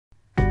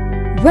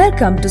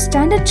Welcome to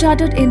Standard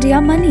Chartered India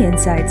Money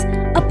Insights,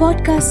 a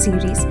podcast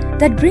series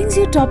that brings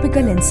you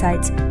topical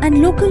insights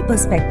and local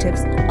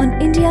perspectives on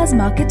India's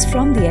markets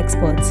from the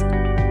experts.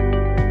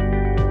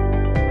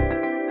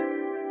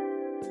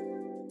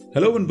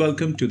 Hello and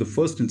welcome to the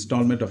first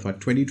installment of our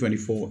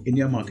 2024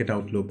 India Market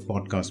Outlook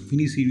podcast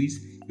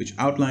mini-series, which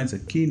outlines our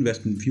key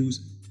investment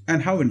views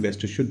and how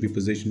investors should be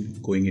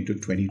positioned going into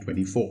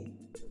 2024.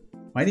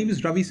 My name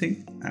is Ravi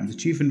Singh. I'm the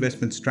Chief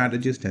Investment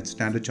Strategist at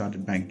Standard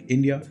Chartered Bank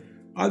India.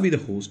 I'll be the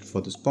host for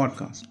this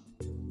podcast.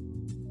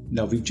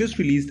 Now, we've just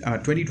released our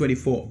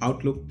 2024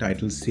 Outlook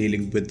titled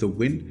Sailing with the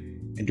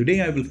Wind, and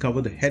today I will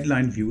cover the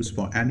headline views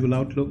for annual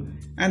outlook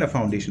and our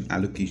foundation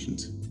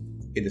allocations.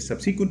 In the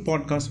subsequent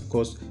podcast, of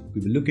course,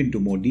 we will look into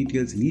more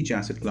details in each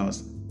asset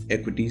class: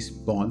 equities,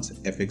 bonds,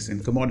 FX,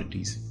 and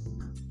commodities.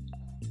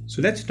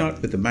 So let's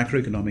start with the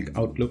macroeconomic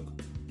outlook.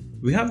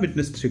 We have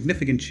witnessed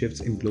significant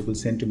shifts in global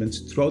sentiments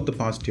throughout the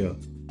past year,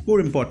 more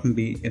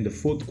importantly in the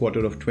fourth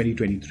quarter of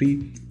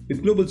 2023,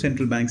 with global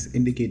central banks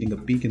indicating a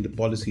peak in the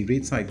policy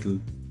rate cycle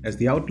as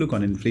the outlook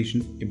on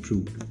inflation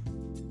improved.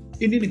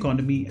 Indian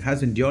economy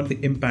has endured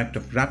the impact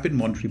of rapid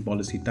monetary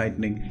policy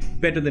tightening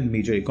better than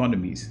major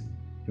economies.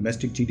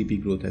 Domestic GDP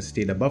growth has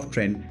stayed above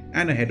trend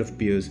and ahead of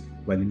peers,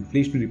 while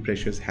inflationary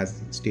pressures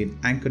has stayed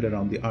anchored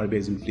around the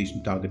RBI's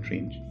inflation target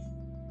range.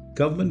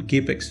 Government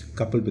capex,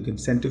 coupled with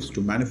incentives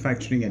to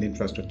manufacturing and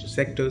infrastructure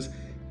sectors,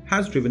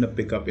 has driven a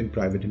pickup in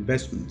private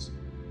investments.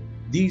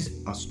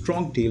 These are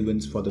strong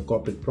tailwinds for the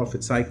corporate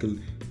profit cycle,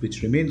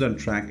 which remains on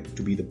track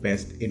to be the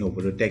best in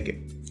over a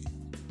decade.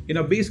 In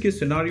our base case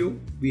scenario,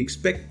 we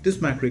expect this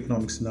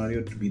macroeconomic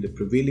scenario to be the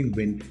prevailing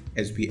wind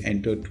as we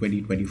enter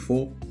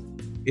 2024.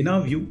 In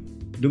our view,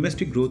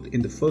 domestic growth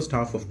in the first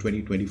half of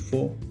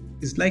 2024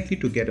 is likely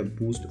to get a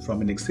boost from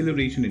an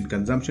acceleration in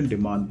consumption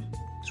demand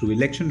through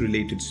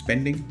election-related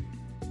spending.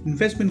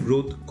 Investment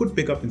growth could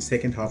pick up in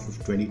second half of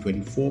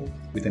 2024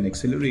 with an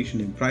acceleration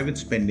in private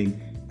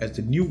spending as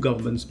the new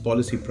government's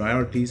policy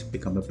priorities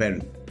become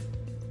apparent.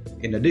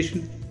 In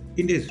addition,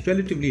 India is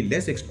relatively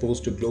less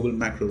exposed to global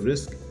macro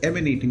risk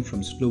emanating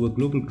from slower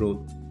global growth,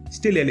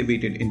 still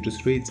elevated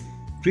interest rates,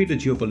 greater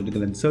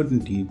geopolitical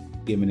uncertainty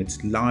given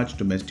its large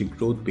domestic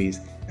growth base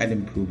and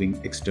improving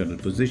external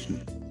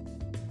position.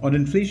 On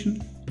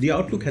inflation, the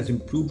outlook has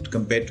improved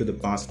compared to the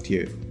past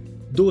year.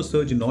 Though a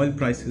surge in oil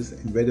prices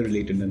and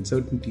weather-related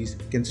uncertainties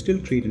can still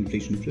create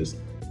inflation risk,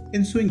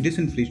 ensuing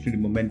disinflationary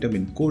momentum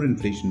in core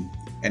inflation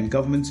and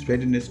government's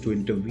readiness to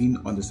intervene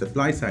on the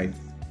supply side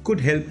could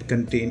help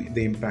contain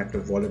the impact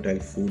of volatile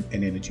food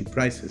and energy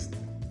prices.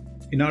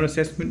 In our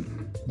assessment,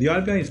 the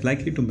RBI is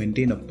likely to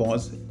maintain a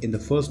pause in the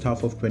first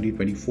half of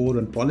 2024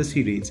 on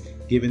policy rates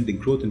given the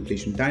growth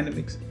inflation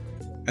dynamics.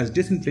 As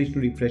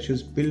disinflationary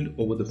pressures build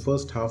over the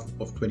first half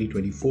of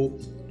 2024,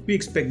 we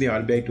expect the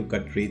RBI to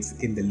cut rates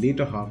in the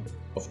later half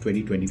of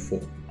 2024.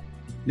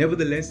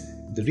 Nevertheless,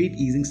 the rate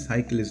easing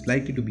cycle is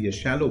likely to be a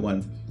shallow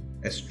one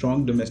as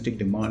strong domestic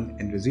demand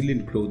and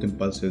resilient growth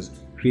impulses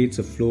creates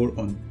a floor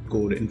on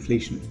core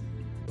inflation.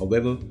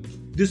 However,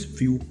 this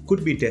view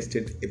could be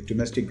tested if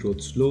domestic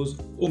growth slows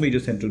or major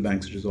central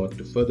banks resort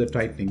to further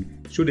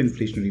tightening should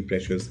inflationary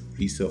pressures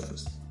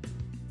resurface.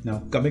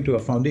 Now, coming to our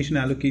foundation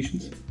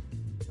allocations.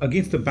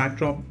 Against the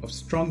backdrop of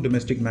strong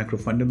domestic macro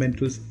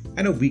fundamentals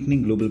and a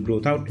weakening global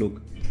growth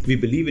outlook, we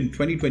believe in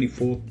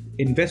 2024,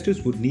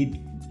 investors would need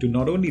to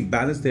not only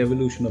balance the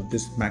evolution of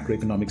this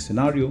macroeconomic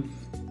scenario,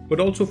 but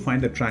also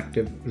find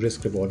attractive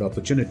risk-reward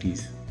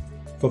opportunities.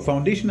 For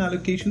foundation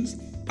allocations,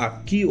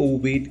 our key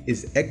overweight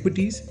is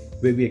equities,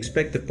 where we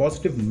expect the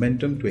positive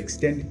momentum to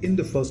extend in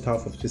the first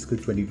half of fiscal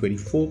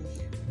 2024,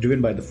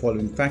 driven by the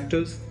following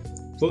factors.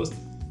 First,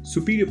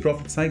 superior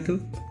profit cycle.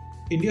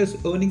 India's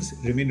earnings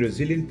remain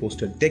resilient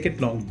post a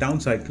decade-long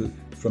down cycle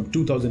from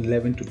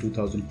 2011 to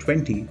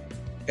 2020.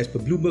 As per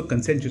Bloomberg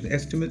consensus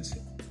estimates,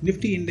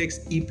 Nifty Index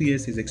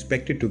EPS is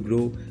expected to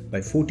grow by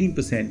 14%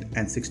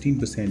 and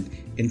 16%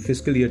 in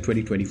fiscal year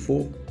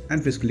 2024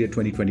 and fiscal year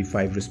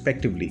 2025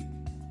 respectively.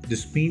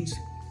 This means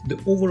the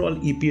overall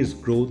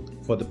EPS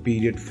growth for the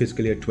period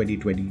fiscal year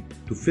 2020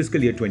 to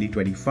fiscal year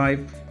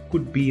 2025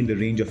 could be in the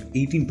range of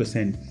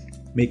 18%,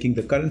 making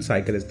the current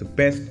cycle as the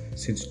best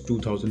since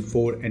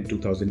 2004 and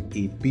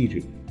 2008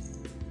 period.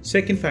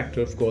 Second factor,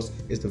 of course,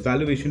 is the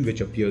valuation,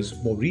 which appears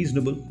more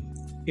reasonable.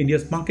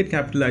 India's market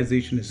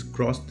capitalization has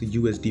crossed the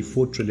USD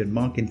 4 trillion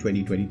mark in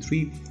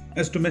 2023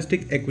 as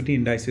domestic equity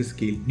indices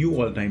scaled new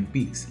all-time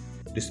peaks.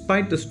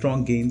 Despite the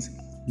strong gains,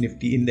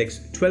 Nifty Index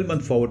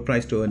 12-month forward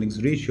price to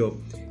earnings ratio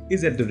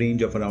is at the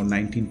range of around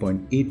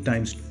 19.8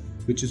 times,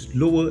 which is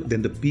lower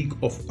than the peak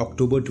of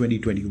October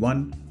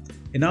 2021.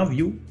 In our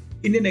view,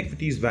 Indian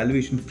equities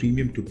valuation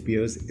premium to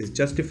peers is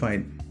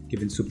justified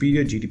given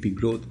superior GDP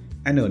growth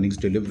and earnings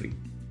delivery.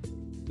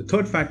 The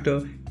third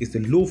factor is the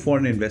low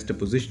foreign investor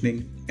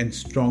positioning and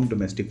strong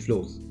domestic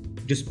flows.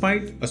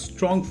 Despite a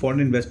strong foreign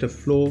investor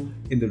flow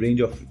in the range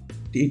of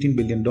 $18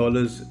 billion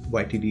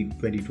YTD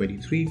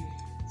 2023,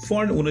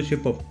 foreign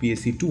ownership of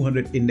PSE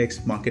 200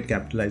 index market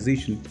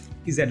capitalization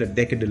is at a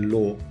decadal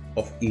low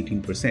of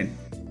 18%.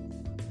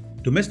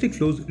 Domestic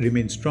flows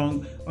remain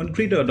strong on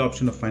greater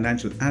adoption of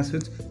financial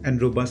assets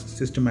and robust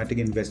systematic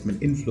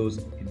investment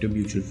inflows into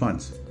mutual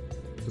funds.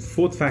 The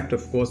fourth factor,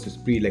 of course, is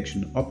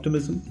pre-election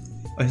optimism.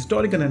 A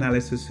historical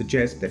analysis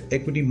suggests that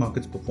equity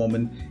markets'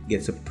 performance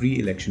gets a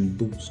pre-election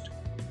boost.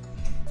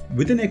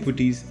 Within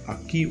equities, our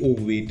key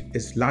overweight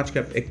is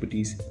large-cap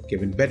equities,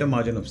 given better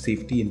margin of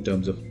safety in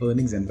terms of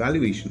earnings and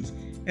valuations,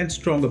 and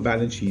stronger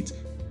balance sheets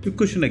to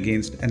cushion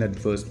against an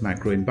adverse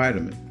macro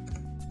environment.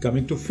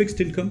 Coming to fixed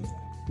income,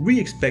 we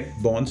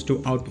expect bonds to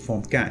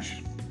outperform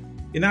cash.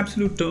 In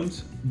absolute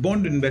terms,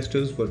 bond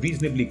investors were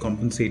reasonably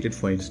compensated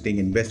for staying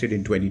invested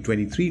in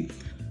 2023,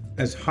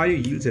 as higher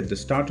yields at the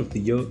start of the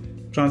year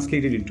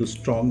translated into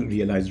strong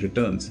realized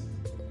returns.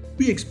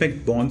 We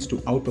expect bonds to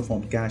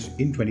outperform cash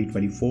in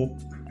 2024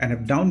 and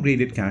have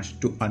downgraded cash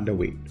to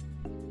underweight.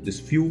 This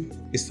view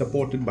is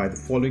supported by the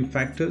following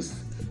factors.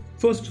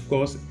 First, of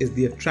course, is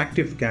the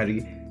attractive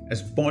carry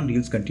as bond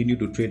yields continue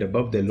to trade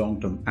above their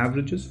long-term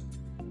averages.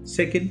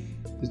 Second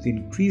is the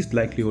increased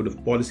likelihood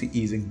of policy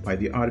easing by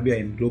the RBI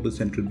and global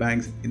central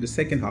banks in the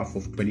second half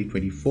of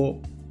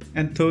 2024.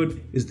 And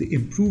third is the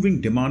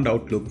improving demand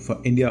outlook for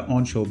India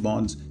onshore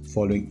bonds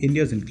following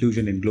India's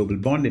inclusion in Global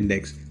Bond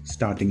Index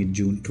starting in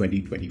June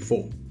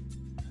 2024.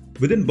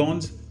 Within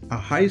bonds, our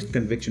highest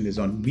conviction is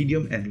on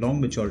medium and long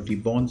maturity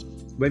bonds,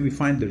 where we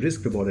find the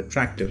risk reward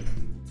attractive.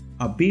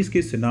 Our base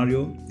case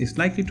scenario is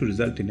likely to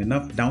result in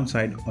enough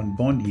downside on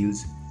bond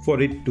yields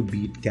for it to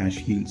beat cash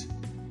yields.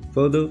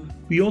 Further,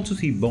 we also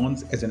see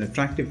bonds as an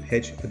attractive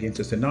hedge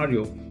against a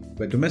scenario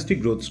where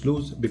domestic growth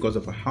slows because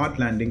of a hard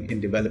landing in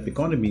developed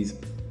economies,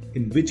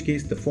 in which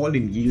case the fall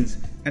in yields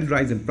and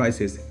rise in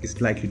prices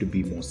is likely to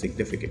be more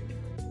significant.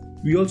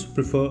 We also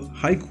prefer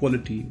high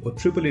quality or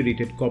AAA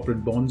rated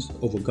corporate bonds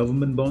over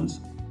government bonds.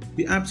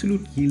 The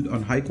absolute yield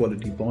on high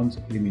quality bonds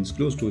remains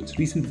close to its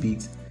recent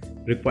peaks,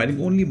 requiring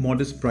only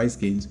modest price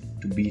gains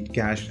to beat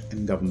cash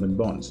and government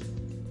bonds.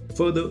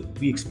 Further,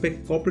 we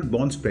expect corporate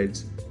bond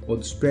spreads, or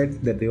the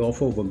spread that they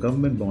offer over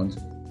government bonds,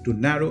 to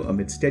narrow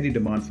amid steady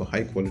demand for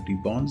high quality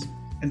bonds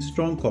and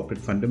strong corporate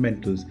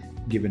fundamentals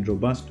given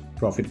robust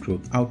profit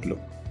growth outlook.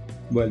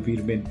 While we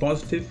remain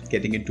positive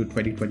getting into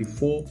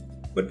 2024,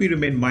 but we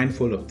remain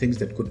mindful of things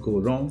that could go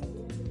wrong,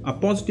 our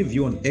positive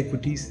view on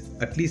equities,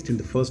 at least in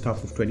the first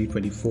half of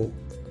 2024,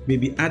 may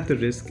be at the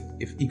risk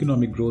if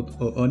economic growth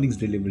or earnings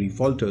delivery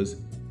falters,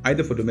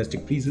 either for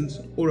domestic reasons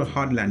or a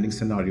hard landing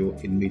scenario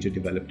in major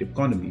developed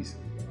economies.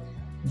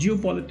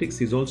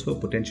 Geopolitics is also a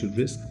potential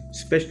risk,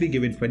 especially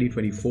given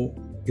 2024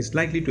 is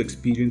likely to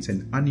experience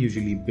an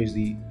unusually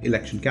busy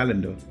election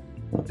calendar.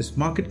 As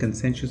market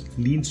consensus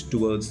leans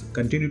towards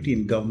continuity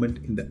in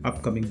government in the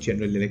upcoming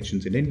general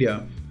elections in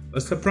India,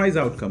 a surprise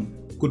outcome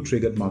could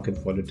trigger market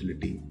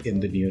volatility in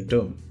the near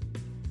term.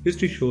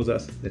 History shows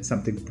us that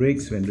something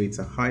breaks when rates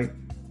are high.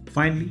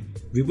 Finally,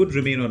 we would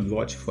remain on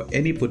watch for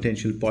any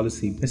potential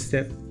policy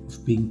misstep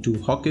of being too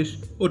hawkish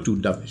or too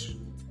dovish.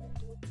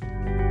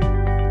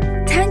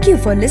 Thank you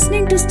for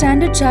listening to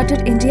Standard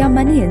Chartered India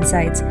Money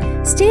Insights.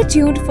 Stay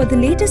tuned for the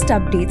latest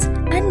updates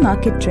and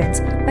market trends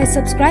by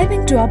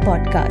subscribing to our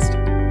podcast.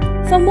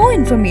 For more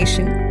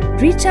information,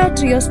 reach out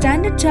to your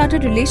Standard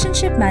Chartered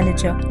Relationship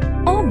Manager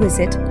or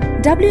visit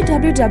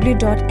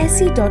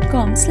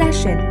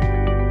www.se.com/in.